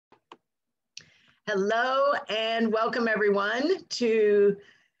Hello and welcome everyone to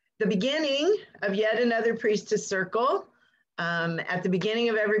the beginning of yet another Priestess Circle. At the beginning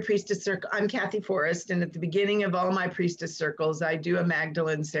of every Priestess Circle, I'm Kathy Forrest, and at the beginning of all my Priestess Circles, I do a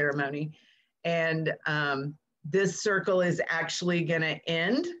Magdalene ceremony. And this circle is actually going to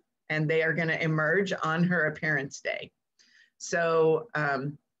end, and they are going to emerge on her appearance day. So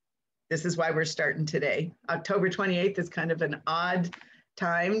this is why we're starting today. October 28th is kind of an odd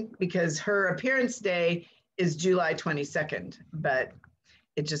time because her appearance day is July 22nd, but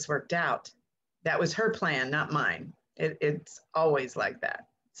it just worked out. That was her plan, not mine. It's always like that.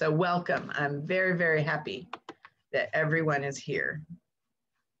 So welcome. I'm very, very happy that everyone is here.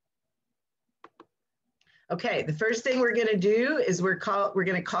 Okay, the first thing we're going to do is we're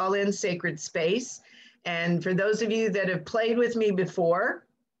going to call in sacred space. And for those of you that have played with me before,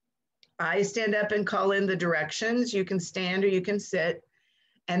 I stand up and call in the directions. You can stand or you can sit.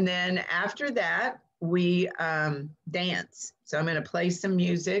 And then after that, we dance. So I'm going to play some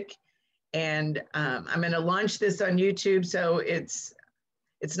music, and I'm going to launch this on YouTube. So it's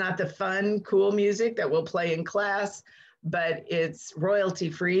not the fun, cool music that we'll play in class, but it's royalty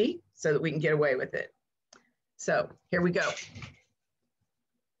free so that we can get away with it. So here we go.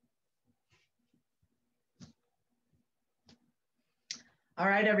 All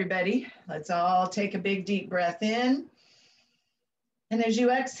right, everybody, let's all take a big deep breath in. And as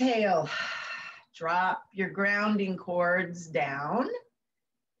you exhale, drop your grounding cords down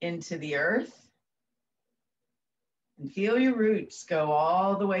into the earth and feel your roots go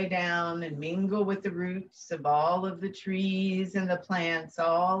all the way down and mingle with the roots of all of the trees and the plants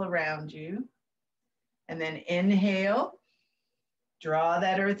all around you. And then inhale, draw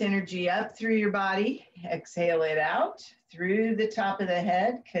that earth energy up through your body, exhale it out through the top of the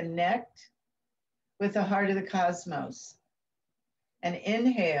head, connect with the heart of the cosmos. And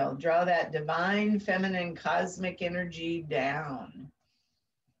inhale, draw that divine feminine cosmic energy down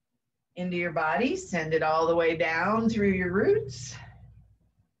into your body, send it all the way down through your roots,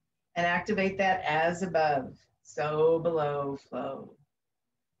 and activate that as above, so below flow.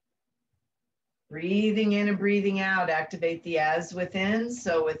 Breathing in and breathing out, activate the as within,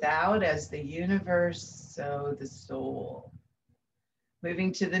 so without, as the universe, so the soul.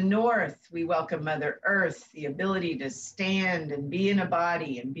 Moving to the north, we welcome Mother Earth, the ability to stand and be in a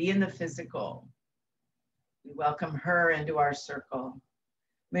body and be in the physical. We welcome her into our circle.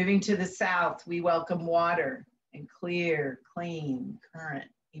 Moving to the south, we welcome water and clear, clean, current,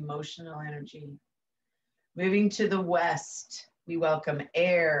 emotional energy. Moving to the west, we welcome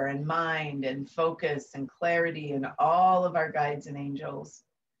air and mind and focus and clarity and all of our guides and angels.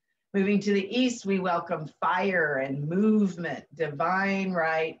 Moving to the east, we welcome fire and movement, divine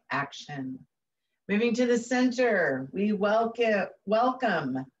right action. Moving to the center, we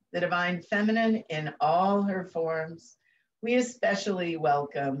welcome the divine feminine in all her forms. We especially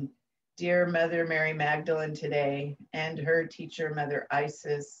welcome dear Mother Mary Magdalene today and her teacher, Mother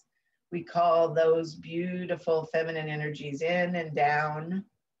Isis. We call those beautiful feminine energies in and down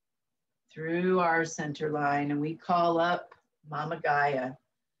through our center line, and we call up Mama Gaia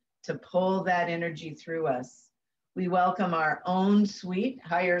to pull that energy through us. We welcome our own sweet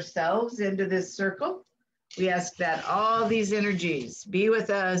higher selves into this circle. We ask that all these energies be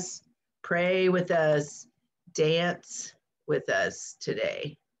with us, pray with us, dance with us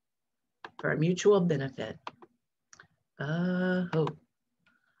today for our mutual benefit. All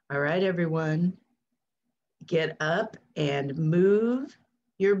right, everyone, get up and move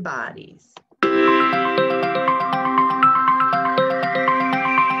your bodies.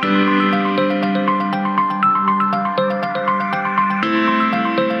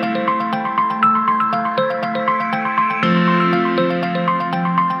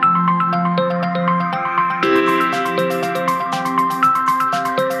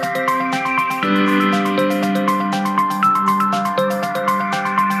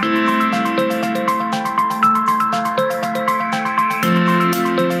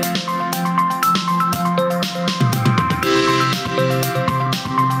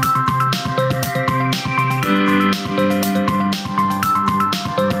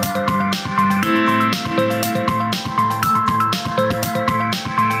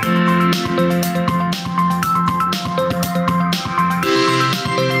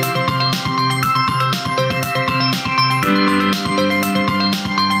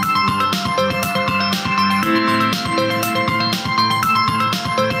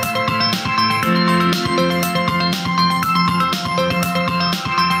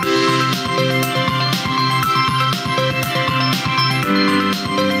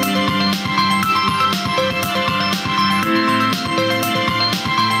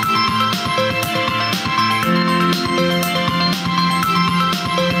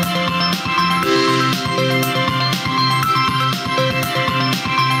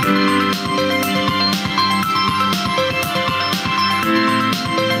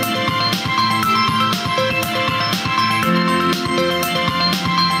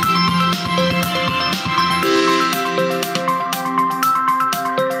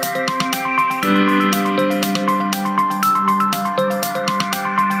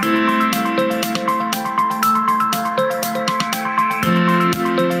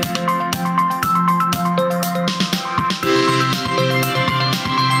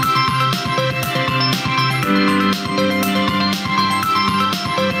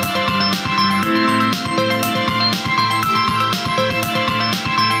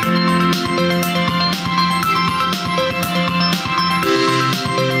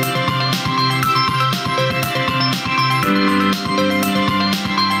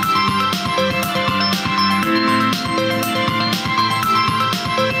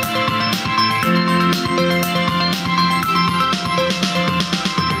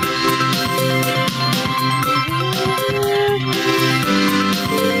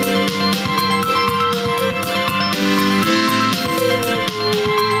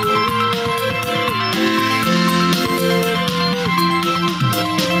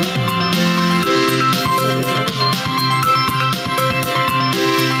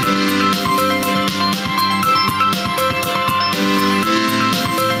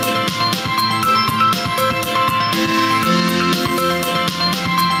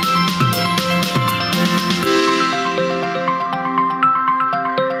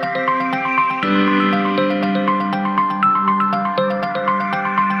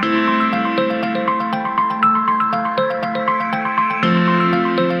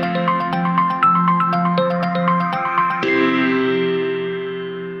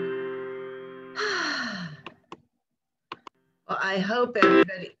 I hope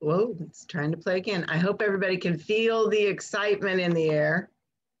everybody, whoa, it's trying to play again. I hope everybody can feel the excitement in the air.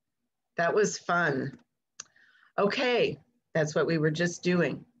 That was fun. Okay, that's what we were just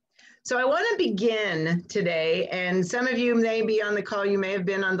doing. So I want to begin today, and some of you may be on the call, you may have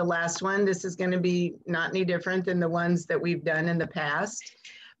been on the last one. This is going to be not any different than the ones that we've done in the past.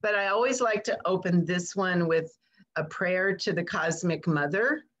 But I always like to open this one with a prayer to the Cosmic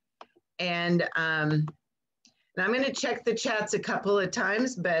Mother. And I'm going to check the chats a couple of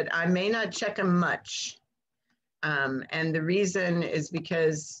times, but I may not check them much. And the reason is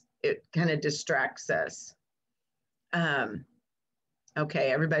because it kind of distracts us.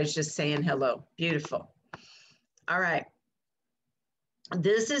 Okay, everybody's just saying hello. Beautiful. All right.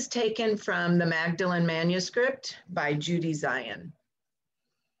 This is taken from the Magdalene manuscript by Judy Zion.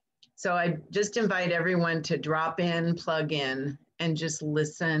 So I just invite everyone to drop in, plug in, and just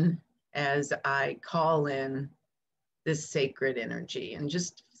listen as I call in this sacred energy and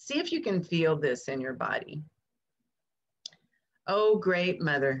just see if you can feel this in your body. Oh, great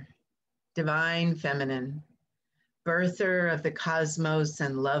mother, divine feminine, birther of the cosmos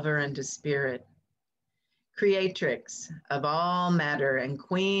and lover unto spirit, creatrix of all matter and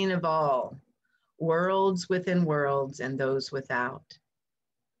queen of all, worlds within worlds and those without.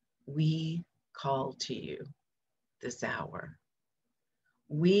 We call to you this hour.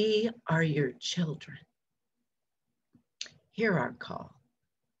 We are your children. Hear our call.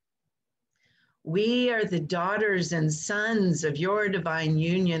 We are the daughters and sons of your divine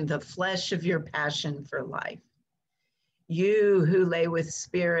union, the flesh of your passion for life. You who lay with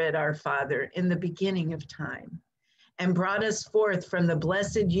Spirit, our Father, in the beginning of time, and brought us forth from the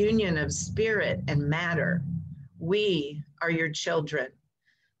blessed union of spirit and matter. We are your children,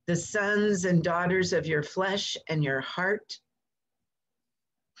 the sons and daughters of your flesh and your heart.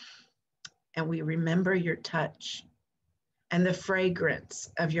 And we remember your touch and the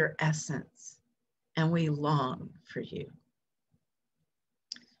fragrance of your essence, and we long for you.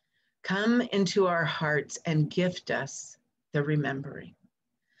 Come into our hearts and gift us the remembering.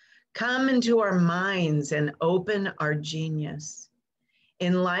 Come into our minds and open our genius.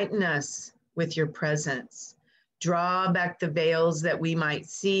 Enlighten us with your presence. Draw back the veils that we might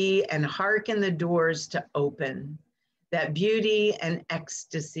see and hearken the doors to open, that beauty and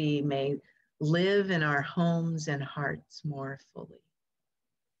ecstasy may live in our homes and hearts more fully.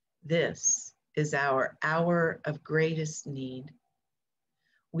 This is our hour of greatest need.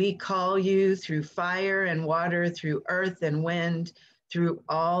 We call you through fire and water, through earth and wind, through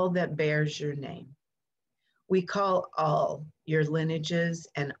all that bears your name. We call all your lineages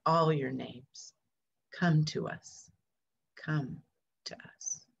and all your names. Come to us. Come to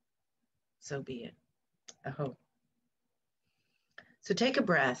us. So be it. Aho. So take a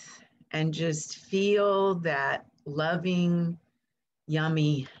breath and just feel that loving,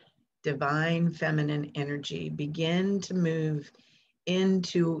 yummy, divine feminine energy begin to move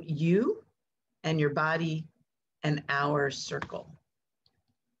into you and your body and our circle.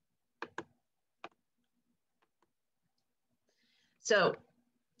 So,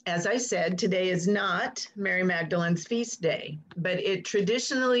 as I said, today is not Mary Magdalene's feast day, but it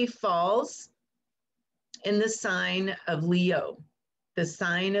traditionally falls in the sign of Leo, the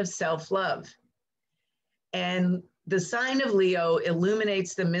sign of self-love. And the sign of Leo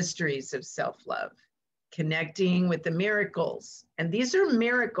illuminates the mysteries of self-love, connecting with the miracles. And these are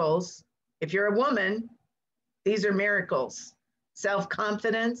miracles. If you're a woman, these are miracles.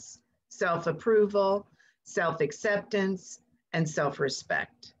 Self-confidence, self-approval, self-acceptance, and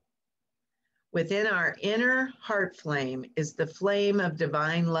self-respect. Within our inner heart flame is the flame of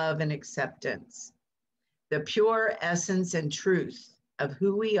divine love and acceptance, the pure essence and truth of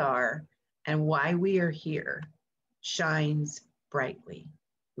who we are and why we are here shines brightly.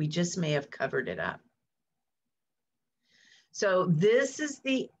 We just may have covered it up. So this is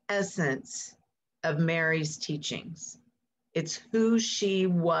the essence of Mary's teachings. It's who she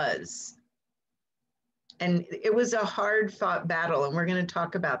was. And it was a hard fought battle, and we're going to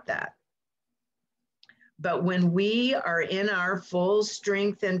talk about that. But when we are in our full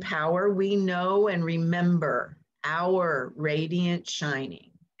strength and power, we know and remember our radiant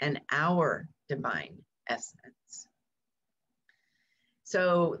shining and our divine essence.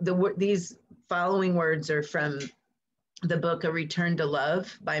 So these following words are from the book A Return to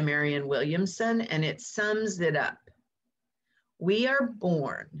Love by Marianne Williamson, and it sums it up. We are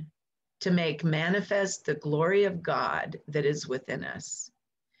born to make manifest the glory of God that is within us.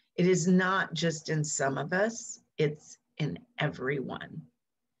 It is not just in some of us, it's in everyone.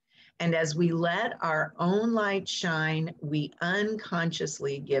 And as we let our own light shine, we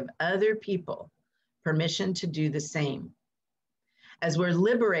unconsciously give other people permission to do the same. As we're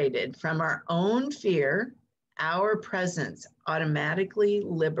liberated from our own fear, our presence automatically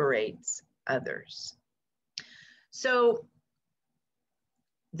liberates others. So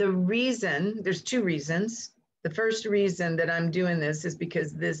there's two reasons. The first reason that I'm doing this is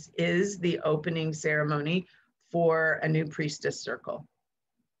because this is the opening ceremony for a new priestess circle.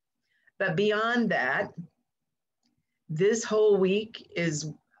 But beyond that, this whole week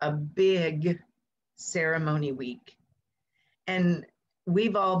is a big ceremony week. And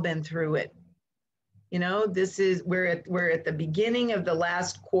we've all been through it. You know, we're at the beginning of the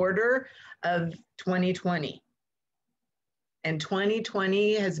last quarter of 2020. And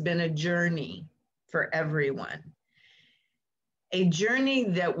 2020 has been a journey for everyone. A journey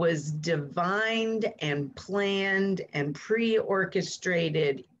that was divined and planned and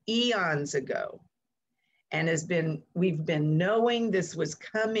pre-orchestrated eons ago. And we've been knowing this was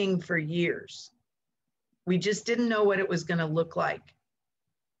coming for years. We just didn't know what it was going to look like.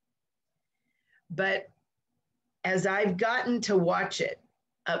 But as I've gotten to watch it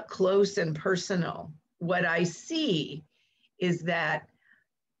up close and personal, what I see is that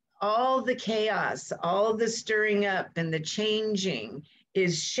all the chaos, all the stirring up and the changing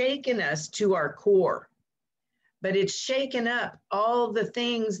is shaking us to our core. But it's shaken up all the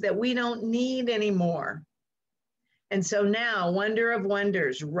things that we don't need anymore. And so now, wonder of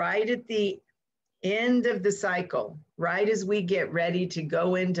wonders, right at the end of the cycle, right as we get ready to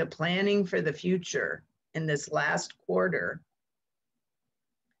go into planning for the future in this last quarter,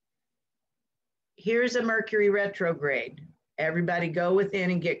 here's a Mercury retrograde. Everybody go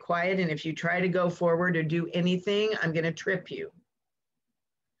within and get quiet. And if you try to go forward or do anything, I'm going to trip you.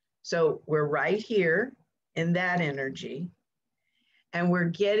 So we're right here in that energy. And we're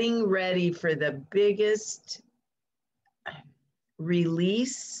getting ready for the biggest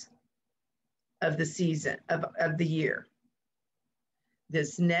release of the season, of the year.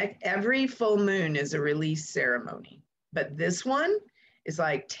 Every full moon is a release ceremony. But this one is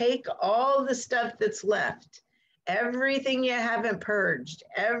like, take all the stuff that's left, everything you haven't purged,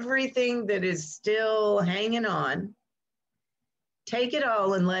 everything that is still hanging on, take it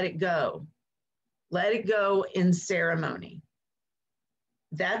all and let it go. Let it go in ceremony.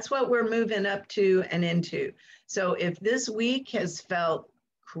 That's what we're moving up to and into. So if this week has felt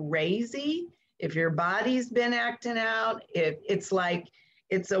crazy, if your body's been acting out, if it's like,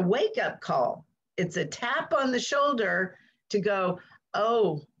 it's a wake-up call. It's a tap on the shoulder to go,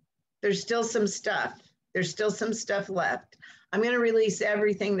 oh, there's still some stuff. There's still some stuff left. I'm going to release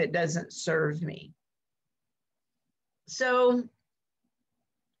everything that doesn't serve me. So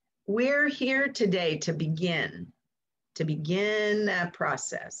we're here today to begin that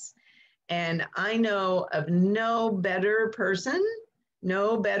process. And I know of no better person,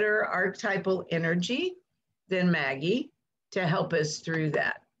 no better archetypal energy than Maggie to help us through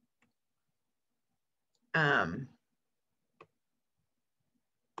that.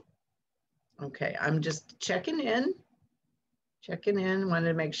 Okay, I'm just checking in, wanted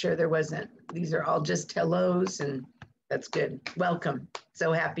to make sure there wasn't, these are all just hellos, and that's good. Welcome,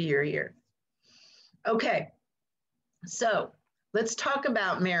 so happy you're here. Okay, so let's talk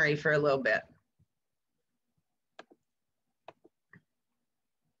about Mary for a little bit.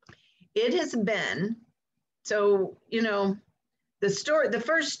 It has been, so, you know, the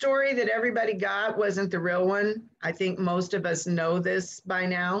first story that everybody got wasn't the real one. I think most of us know this by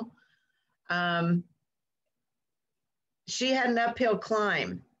now. She had an uphill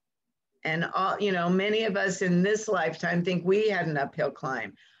climb, and all, you know, many of us in this lifetime think we had an uphill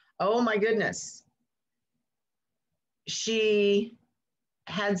climb. Oh my goodness. She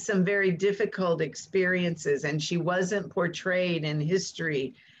had some very difficult experiences, and she wasn't portrayed in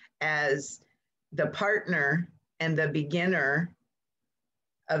history as the partner and the beginner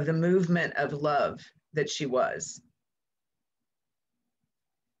of the movement of love that she was.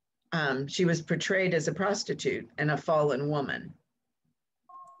 She was portrayed as a prostitute and a fallen woman.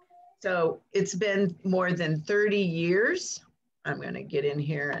 So it's been more than 30 years. I'm going to get in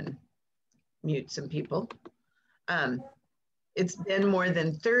here and mute some people. It's been more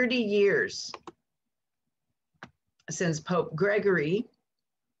than 30 years since Pope Gregory,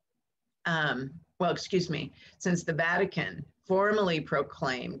 since the Vatican formally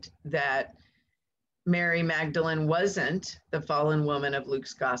proclaimed that Mary Magdalene wasn't the fallen woman of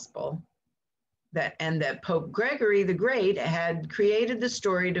Luke's gospel, and that Pope Gregory the Great had created the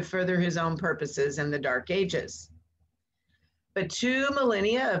story to further his own purposes in the Dark Ages. But 2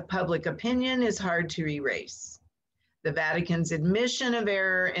 millennia of public opinion is hard to erase. The Vatican's admission of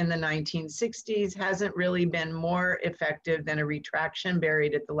error in the 1960s hasn't really been more effective than a retraction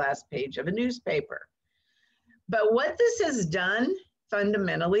buried at the last page of a newspaper. But what this has done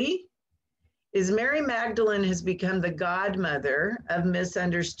fundamentally is Mary Magdalene has become the godmother of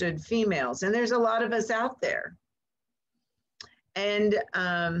misunderstood females. And there's a lot of us out there. And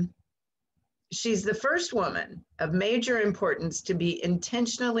she's the first woman of major importance to be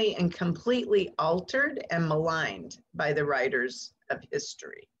intentionally and completely altered and maligned by the writers of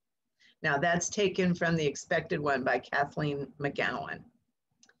history. Now, that's taken from The Expected One by Kathleen McGowan.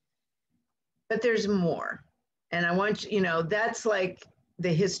 But there's more. And I want you, that's like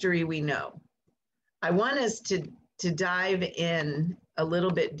the history we know. I want us to dive in a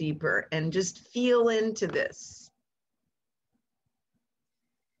little bit deeper and just feel into this.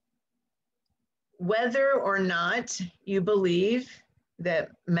 Whether or not you believe that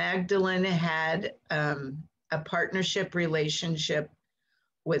Magdalene had a partnership relationship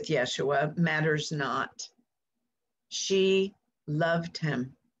with Yeshua matters not. She loved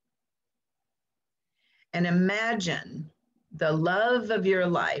him. And imagine the love of your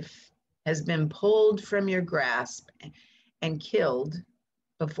life has been pulled from your grasp and killed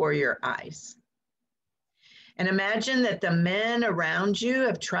before your eyes. And imagine that the men around you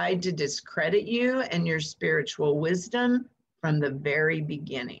have tried to discredit you and your spiritual wisdom from the very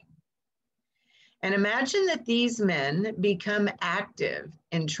beginning. And imagine that these men become active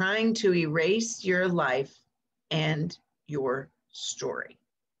in trying to erase your life and your story.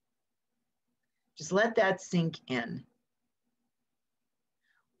 Just let that sink in.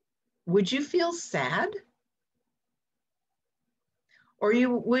 Would you feel sad? Or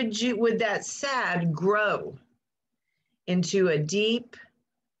would that sad grow into a deep,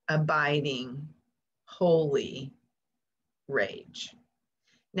 abiding, holy rage?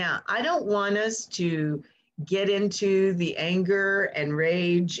 Now, I don't want us to get into the anger and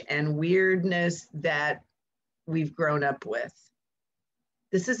rage and weirdness that we've grown up with.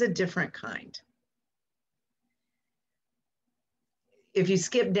 This is a different kind. If you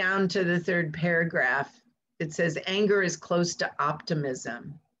skip down to the third paragraph, it says anger is close to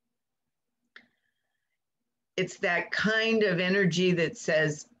optimism. It's that kind of energy that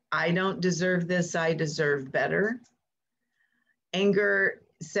says, I don't deserve this, I deserve better. Anger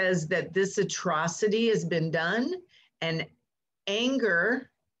says that this atrocity has been done, and anger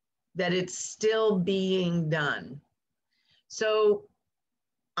that it's still being done. So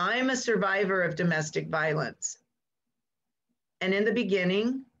I'm a survivor of domestic violence. And in the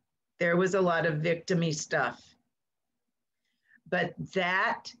beginning, there was a lot of victim-y stuff. But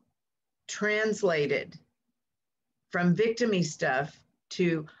that translated from victim-y stuff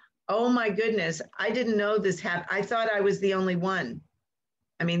to, oh my goodness, I didn't know this happened. I thought I was the only one.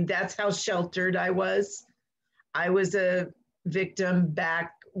 I mean, that's how sheltered I was. I was a victim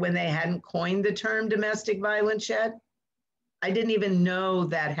back when they hadn't coined the term domestic violence yet. I didn't even know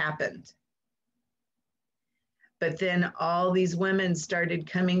that happened. But then all these women started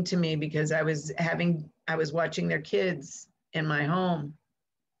coming to me because I was watching their kids in my home,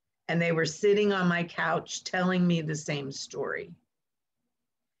 and they were sitting on my couch telling me the same story.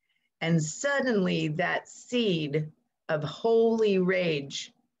 And suddenly that seed of holy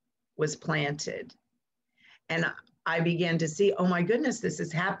rage was planted. And I began to see, oh my goodness, this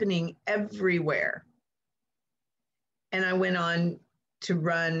is happening everywhere. And I went on to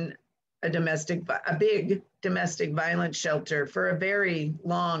run a big domestic violence shelter for a very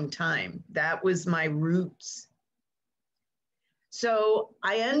long time. That was my roots. So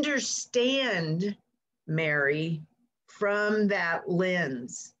I understand Mary from that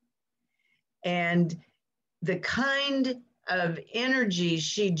lens. And the kind of energy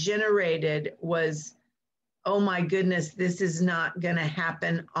she generated was, oh my goodness, this is not going to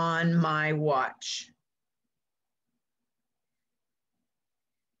happen on my watch.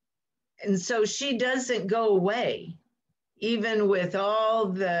 And so she doesn't go away, even with all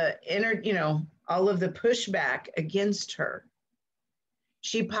the all of the pushback against her.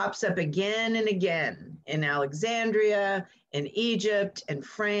 She pops up again and again in Alexandria, in Egypt, and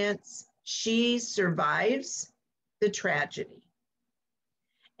France. She survives the tragedy.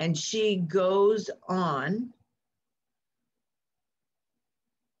 And she goes on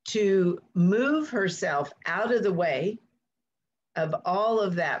to move herself out of the way of all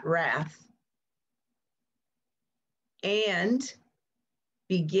of that wrath and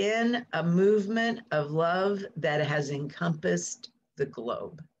begin a movement of love that has encompassed the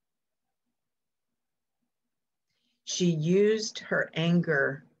globe. She used her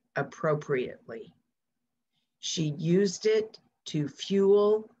anger appropriately. She used it to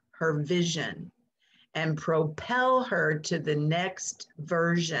fuel her vision and propel her to the next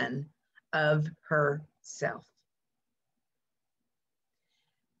version of herself.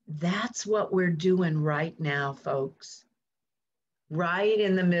 That's what we're doing right now, folks. right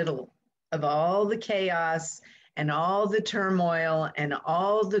in the middle of all the chaos and all the turmoil and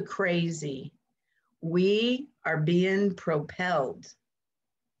all the crazy. We are being propelled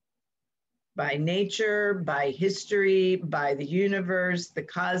by nature, by history, by the universe, the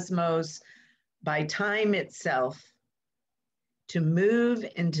cosmos, by time itself, to move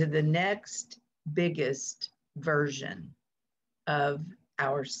into the next biggest version of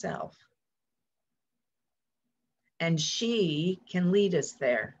ourself. And she can lead us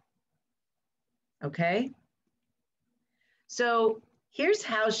there. Okay? So here's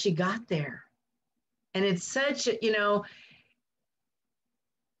how she got there. And it's such,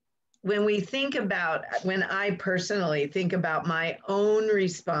 when I personally think about my own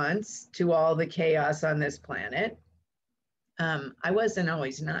response to all the chaos on this planet, I wasn't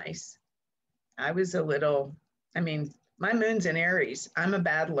always nice. I was a little, my moon's in Aries. I'm a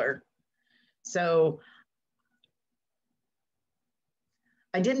battler. So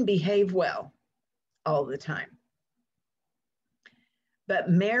I didn't behave well all the time. But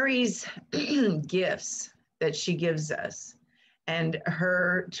Mary's gifts that she gives us and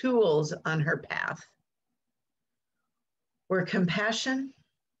her tools on her path were compassion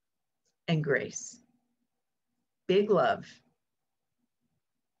and grace, big love,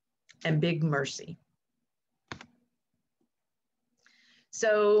 and big mercy.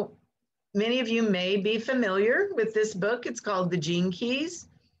 So many of you may be familiar with this book. It's called The Gene Keys.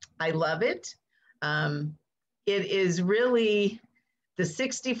 I love it. It is really the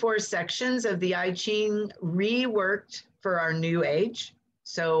 64 sections of the I Ching reworked for our new age.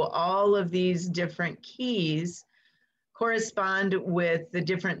 So all of these different keys correspond with the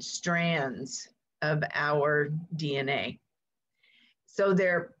different strands of our DNA. So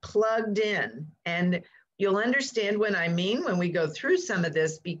they're plugged in, and you'll understand what I mean when we go through some of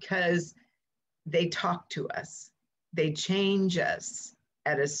this, because they talk to us. They change us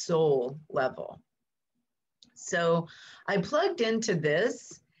at a soul level. So I plugged into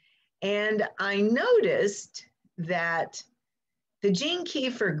this, and I noticed that the gene key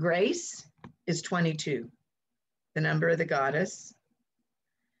for grace is 22, the number of the goddess,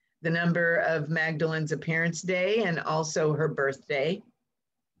 the number of Magdalene's appearance day, and also her birthday.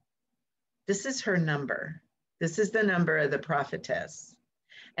 This is her number. This is the number of the prophetess.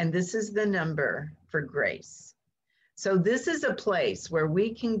 And this is the number for grace. So this is a place where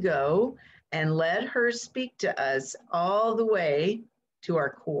we can go and let her speak to us all the way to our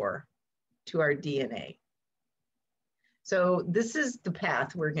core, to our DNA. So this is the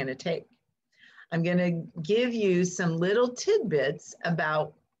path we're going to take. I'm going to give you some little tidbits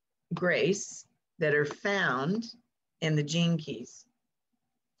about grace that are found in the gene keys.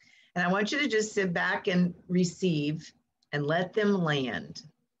 And I want you to just sit back and receive and let them land.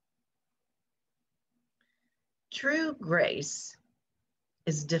 True grace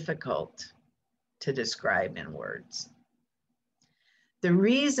is difficult to describe in words. The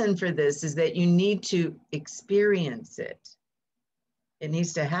reason for this is that you need to experience it. It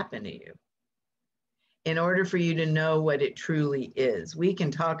needs to happen to you in order for you to know what it truly is. We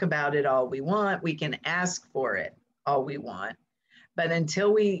can talk about it all we want. We can ask for it all we want. But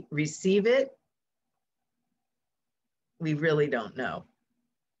until we receive it, we really don't know.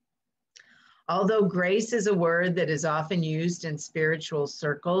 Although grace is a word that is often used in spiritual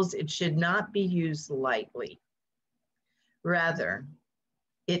circles, it should not be used lightly. Rather,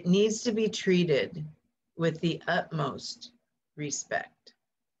 it needs to be treated with the utmost respect.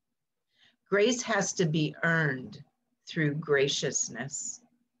 Grace has to be earned through graciousness.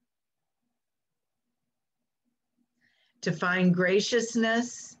 To find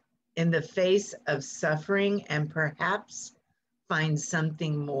graciousness in the face of suffering and perhaps find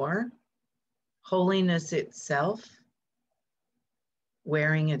something more, holiness itself,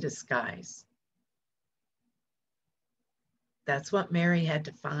 wearing a disguise. That's what Mary had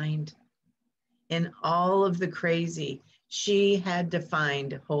to find. In all of the crazy, she had to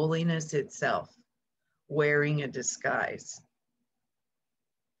find holiness itself, wearing a disguise.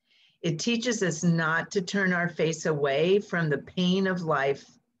 It teaches us not to turn our face away from the pain of life,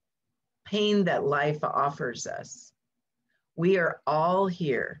 pain that life offers us. We are all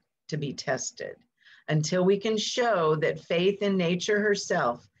here to be tested until we can show that faith in nature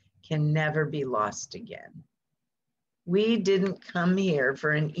herself can never be lost again. We didn't come here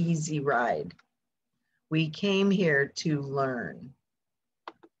for an easy ride. We came here to learn.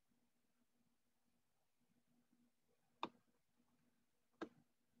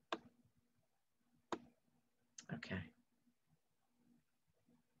 Okay.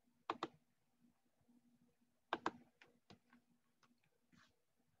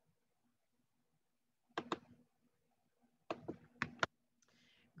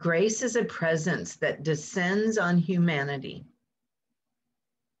 Grace is a presence that descends on humanity.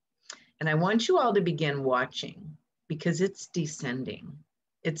 And I want you all to begin watching because it's descending.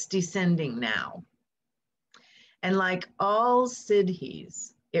 It's descending now. And like all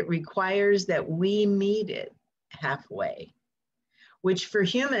siddhis, it requires that we meet it halfway, which for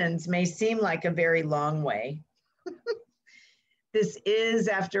humans may seem like a very long way. This is,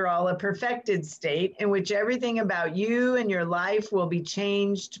 after all, a perfected state in which everything about you and your life will be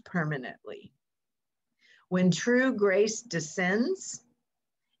changed permanently. When true grace descends,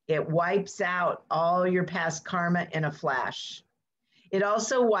 it wipes out all your past karma in a flash. It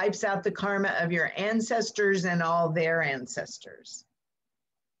also wipes out the karma of your ancestors and all their ancestors.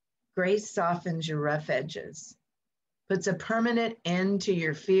 Grace softens your rough edges, puts a permanent end to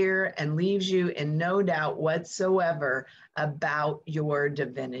your fear, and leaves you in no doubt whatsoever about your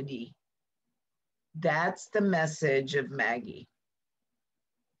divinity. That's the message of Maggie.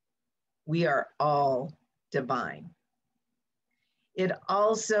 We are all divine. It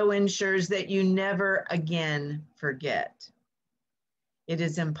also ensures that you never again forget. It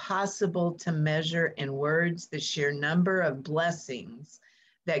is impossible to measure in words the sheer number of blessings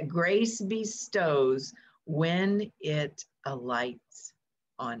that grace bestows when it alights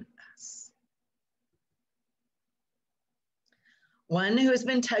on us. One who has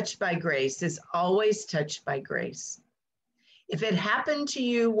been touched by grace is always touched by grace. If it happened to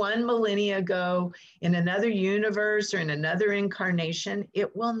you 1 millennia ago in another universe or in another incarnation,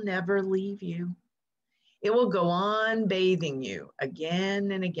 it will never leave you. It will go on bathing you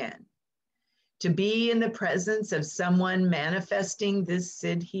again and again. To be in the presence of someone manifesting this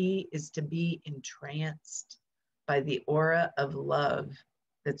siddhi is to be entranced by the aura of love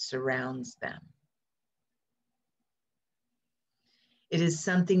that surrounds them. It is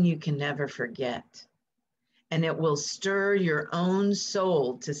something you can never forget, and it will stir your own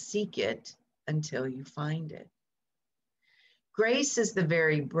soul to seek it until you find it. Grace is the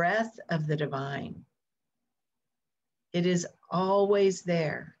very breath of the divine. It is always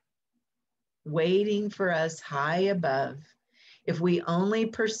there, waiting for us high above if we only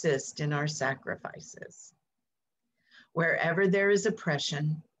persist in our sacrifices. Wherever there is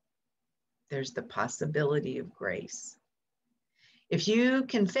oppression, there's the possibility of grace. If you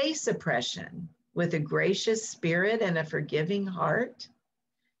can face oppression with a gracious spirit and a forgiving heart,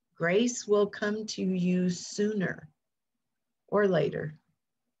 grace will come to you sooner or later.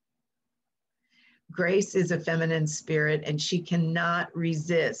 Grace is a feminine spirit, and she cannot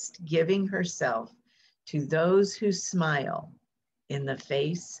resist giving herself to those who smile in the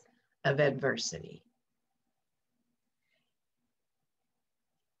face of adversity.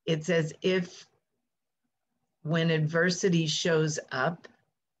 It's as if when adversity shows up,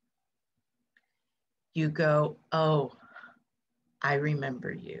 you go, oh, I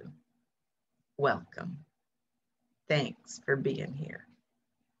remember you. Welcome. Thanks for being here.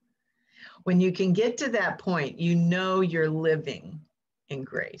 When you can get to that point, you know you're living in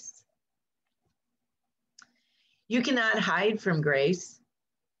grace. You cannot hide from grace.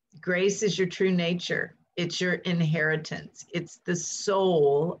 Grace is your true nature. It's your inheritance. It's the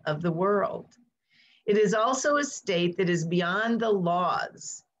soul of the world. It is also a state that is beyond the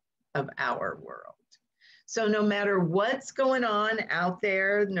laws of our world. So no matter what's going on out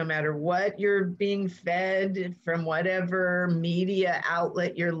there, no matter what you're being fed from whatever media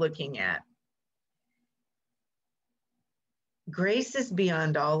outlet you're looking at, grace is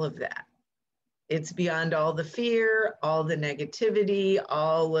beyond all of that. It's beyond all the fear, all the negativity,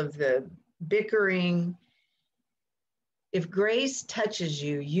 all of the bickering. If grace touches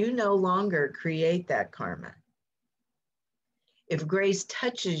you, you no longer create that karma. If grace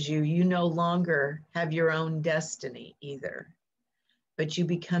touches you, you no longer have your own destiny either, but you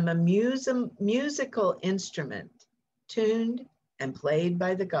become a musical instrument tuned and played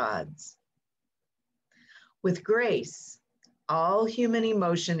by the gods. With grace, all human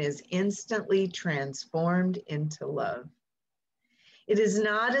emotion is instantly transformed into love. It is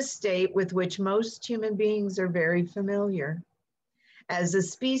not a state with which most human beings are very familiar. As a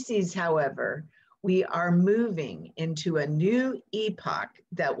species, however, we are moving into a new epoch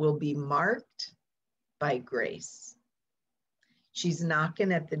that will be marked by grace. She's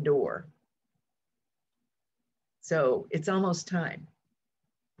knocking at the door. So it's almost time.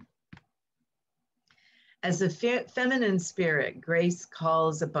 As a feminine spirit, grace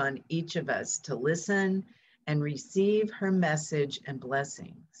calls upon each of us to listen and receive her message and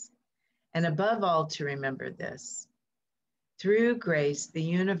blessings. And above all, to remember this. Through grace, the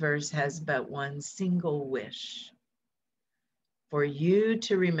universe has but one single wish: for you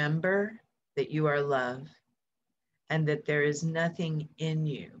to remember that you are love and that there is nothing in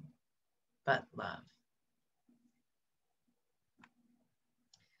you but love.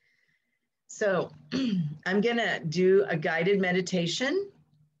 So I'm going to do a guided meditation,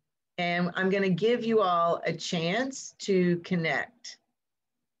 and I'm going to give you all a chance to connect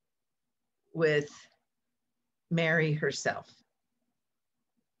with Mary herself.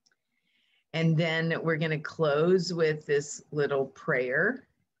 And then we're going to close with this little prayer,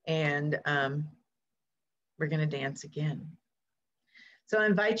 and we're going to dance again. So I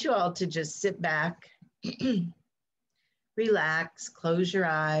invite you all to just sit back, relax, close your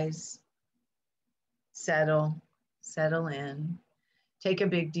eyes, settle in, take a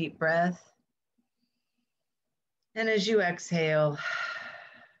big deep breath. And as you exhale,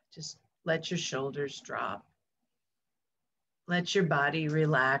 just let your shoulders drop. Let your body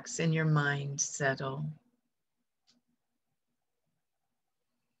relax and your mind settle.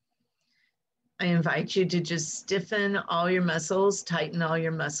 I invite you to just stiffen all your muscles, tighten all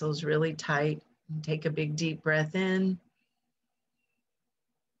your muscles really tight, and take a big deep breath in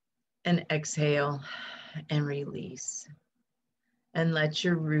and exhale and release. And let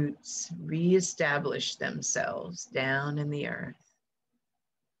your roots reestablish themselves down in the earth.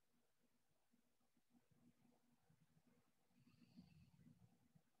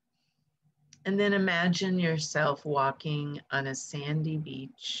 And then imagine yourself walking on a sandy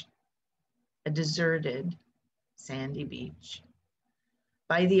beach, a deserted sandy beach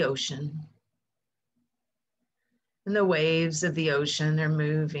by the ocean. And the waves of the ocean are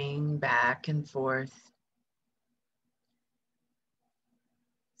moving back and forth.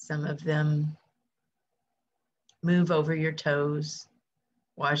 Some of them move over your toes,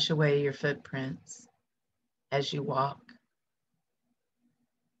 wash away your footprints as you walk.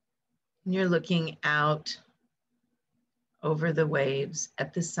 And you're looking out over the waves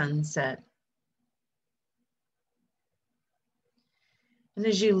at the sunset. And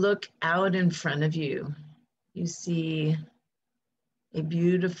as you look out in front of you, you see a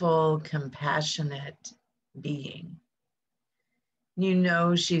beautiful, compassionate being. You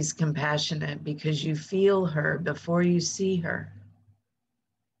know she's compassionate because you feel her before you see her.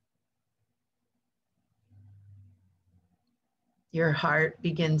 Your heart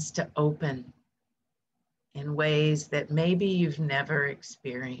begins to open in ways that maybe you've never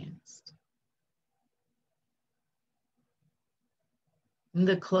experienced. And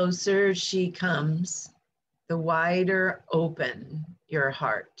the closer she comes, the wider open your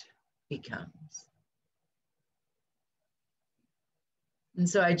heart becomes. And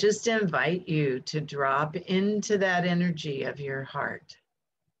so I just invite you to drop into that energy of your heart.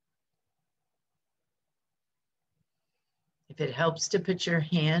 If it helps to put your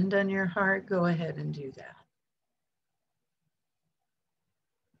hand on your heart, go ahead and do that.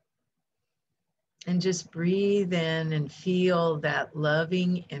 And just breathe in and feel that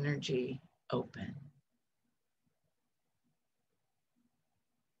loving energy open.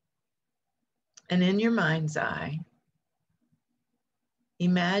 And in your mind's eye,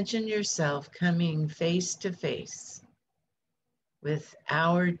 imagine yourself coming face to face with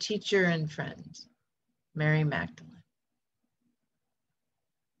our teacher and friend, Mary Magdalene.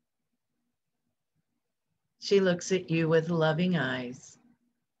 She looks at you with loving eyes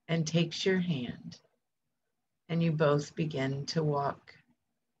and takes your hand, and you both begin to walk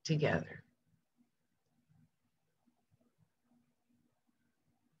together.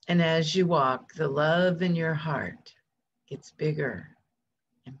 And as you walk, the love in your heart gets bigger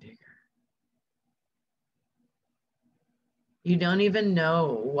and bigger. You don't even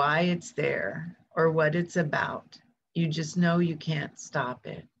know why it's there or what it's about. You just know you can't stop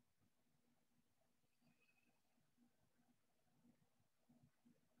it.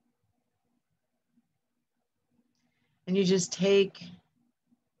 And you just take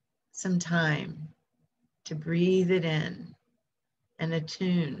some time to breathe it in and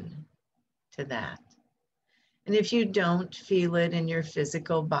attune to that. And if you don't feel it in your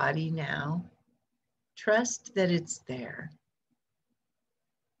physical body now, trust that it's there.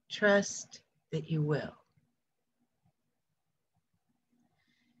 Trust that you will.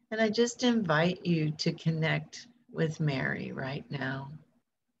 And I just invite you to connect with Mary right now.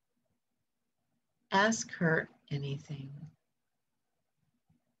 Ask her anything.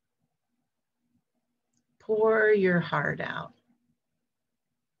 Pour your heart out.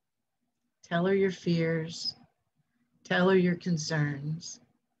 Tell her your fears. Tell her your concerns.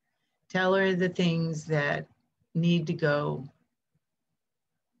 Tell her the things that need to go.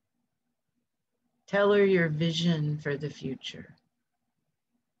 Tell her your vision for the future.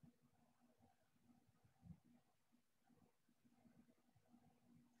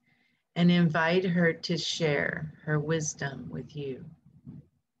 and invite her to share her wisdom with you.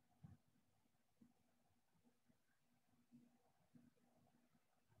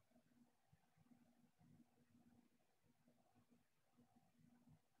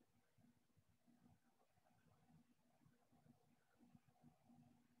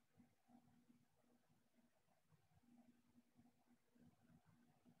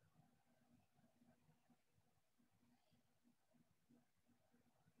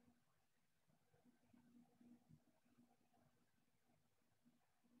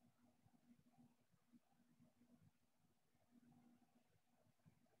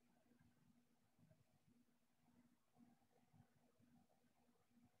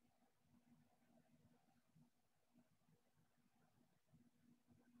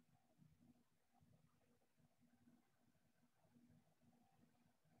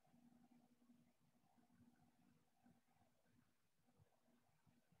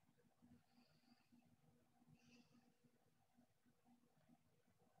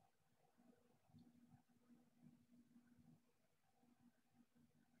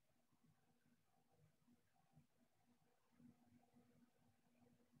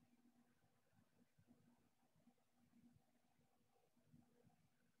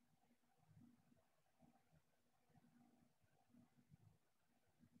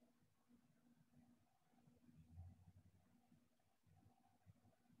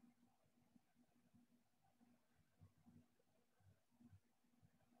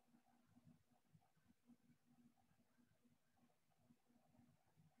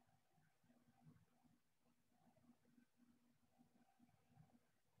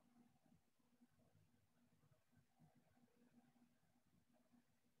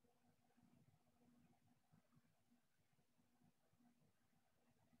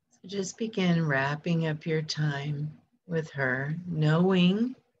 So just begin wrapping up your time with her,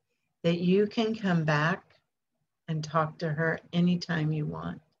 knowing that you can come back and talk to her anytime you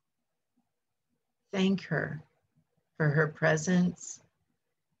want. Thank her for her presence.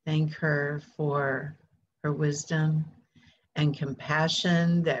 Thank her for her wisdom and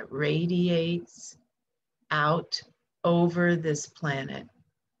compassion that radiates out over this planet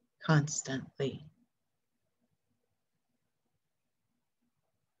constantly.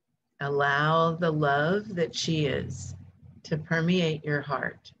 Allow the love that she is to permeate your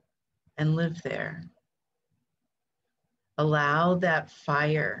heart and live there. Allow that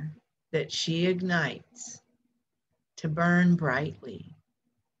fire that she ignites to burn brightly.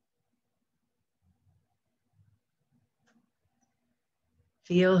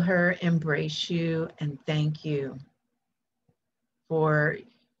 Feel her embrace you and thank you for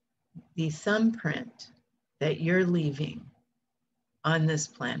the thumbprint that you're leaving on this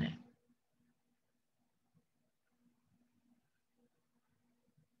planet.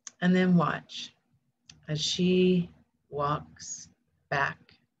 And then watch as she walks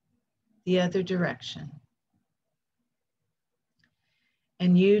back the other direction.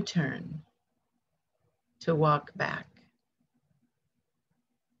 And you turn to walk back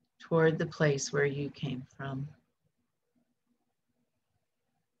toward the place where you came from.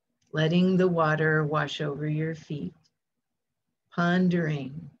 Letting the water wash over your feet,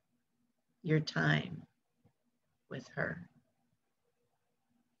 pondering your time with her.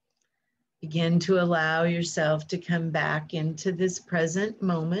 Begin to allow yourself to come back into this present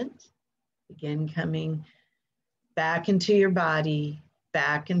moment. Begin coming back into your body,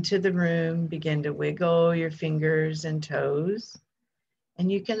 back into the room. Begin to wiggle your fingers and toes.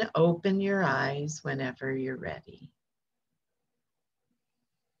 And you can open your eyes whenever you're ready.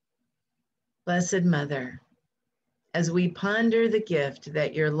 Blessed Mother, as we ponder the gift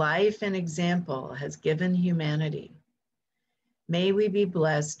that your life and example has given humanity, may we be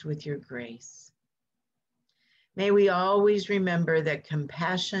blessed with your grace. May we always remember that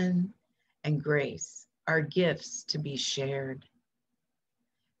compassion and grace are gifts to be shared.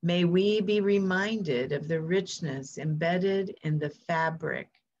 May we be reminded of the richness embedded in the fabric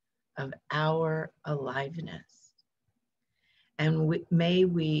of our aliveness. And may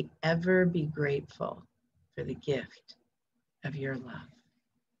we ever be grateful for the gift of your love.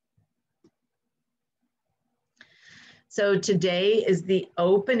 So today is the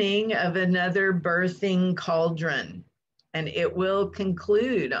opening of another birthing cauldron, and it will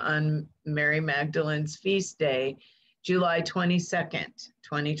conclude on Mary Magdalene's feast day, July 22nd,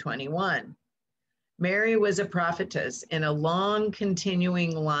 2021. Mary was a prophetess in a long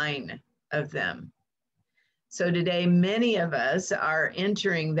continuing line of them. So today, many of us are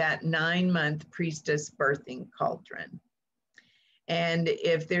entering that 9-month priestess birthing cauldron. And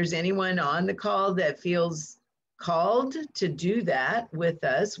if there's anyone on the call that feels called to do that with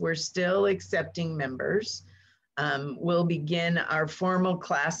us. We're still accepting members. We'll begin our formal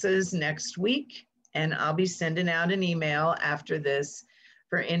classes next week, and I'll be sending out an email after this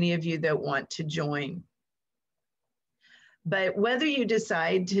for any of you that want to join. But whether you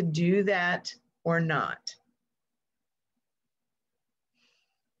decide to do that or not,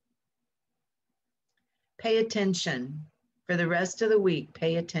 pay attention. For the rest of the week,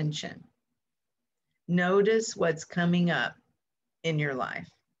 pay attention. Notice what's coming up in your life.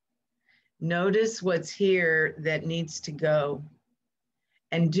 Notice what's here that needs to go,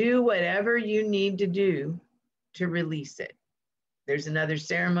 and do whatever you need to do to release it. There's another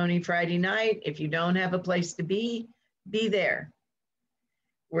ceremony Friday night. If you don't have a place to be there.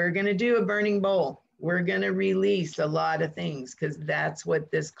 We're going to do a burning bowl. We're going to release a lot of things because that's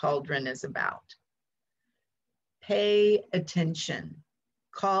what this cauldron is about. Pay attention.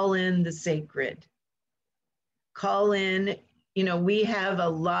 Call in the sacred. Call in, you know, we have a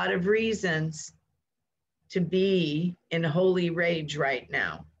lot of reasons to be in holy rage right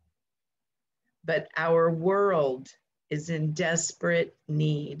now. But our world is in desperate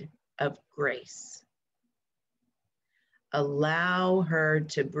need of grace. Allow her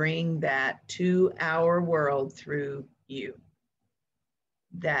to bring that to our world through you.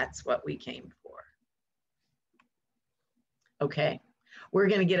 That's what we came for. Okay, we're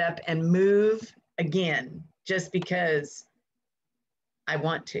going to get up and move again just because I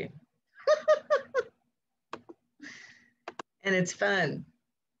want to. And it's fun.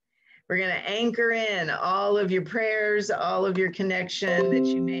 We're going to anchor in all of your prayers, all of your connection that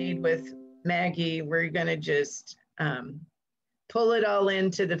you made with Maggie. We're going to just pull it all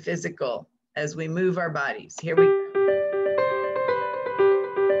into the physical as we move our bodies. Here we go.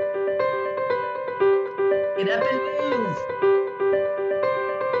 Get up and move.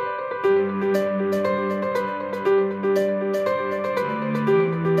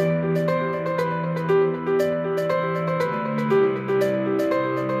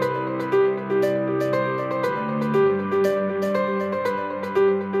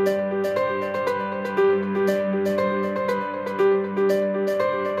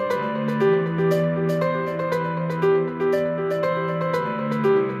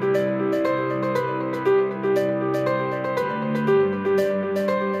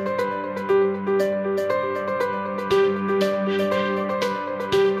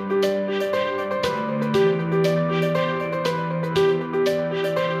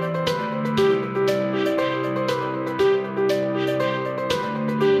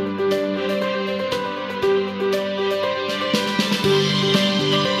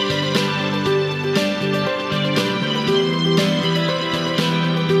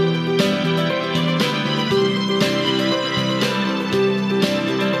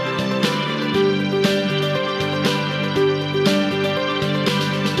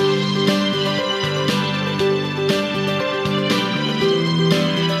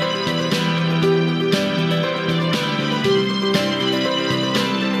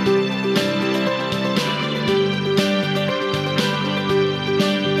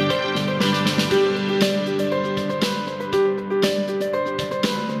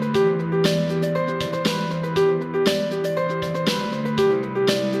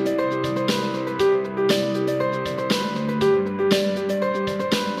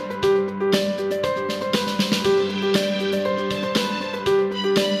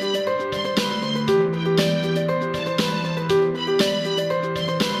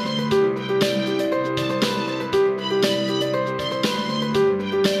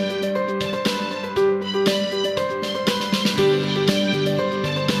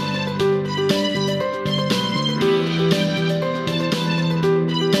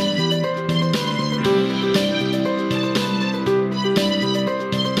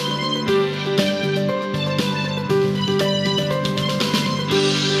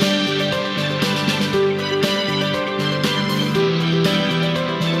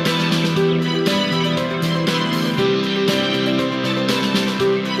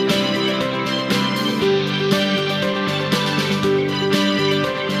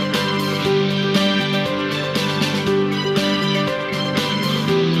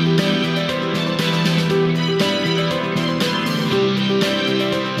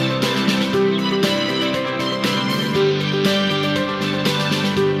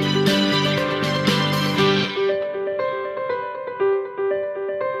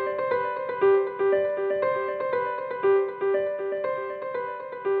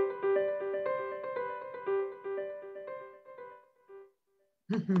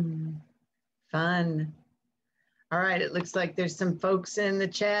 Fun. All right, it looks like there's some folks in the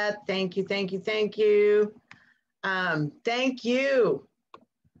chat. Thank you, thank you, thank you. Thank you.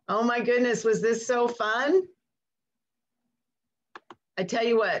 Oh my goodness, was this so fun? I tell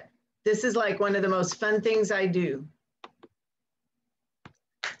you what, this is like one of the most fun things I do.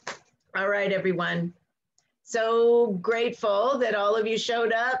 All right, everyone. So grateful that all of you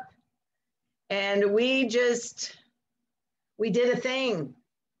showed up, and we did a thing.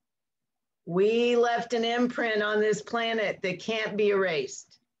 We left an imprint on this planet that can't be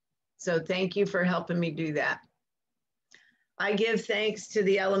erased. So thank you for helping me do that. I give thanks to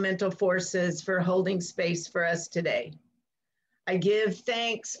the elemental forces for holding space for us today. I give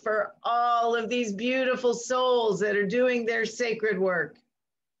thanks for all of these beautiful souls that are doing their sacred work.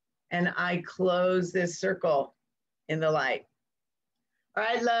 And I close this circle in the light. All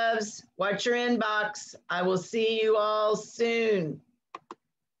right, loves, watch your inbox. I will see you all soon.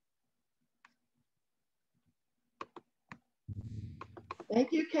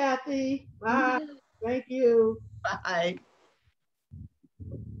 Thank you, Kathy. Bye. Thank you. Bye.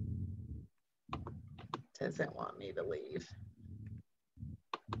 Doesn't want me to leave.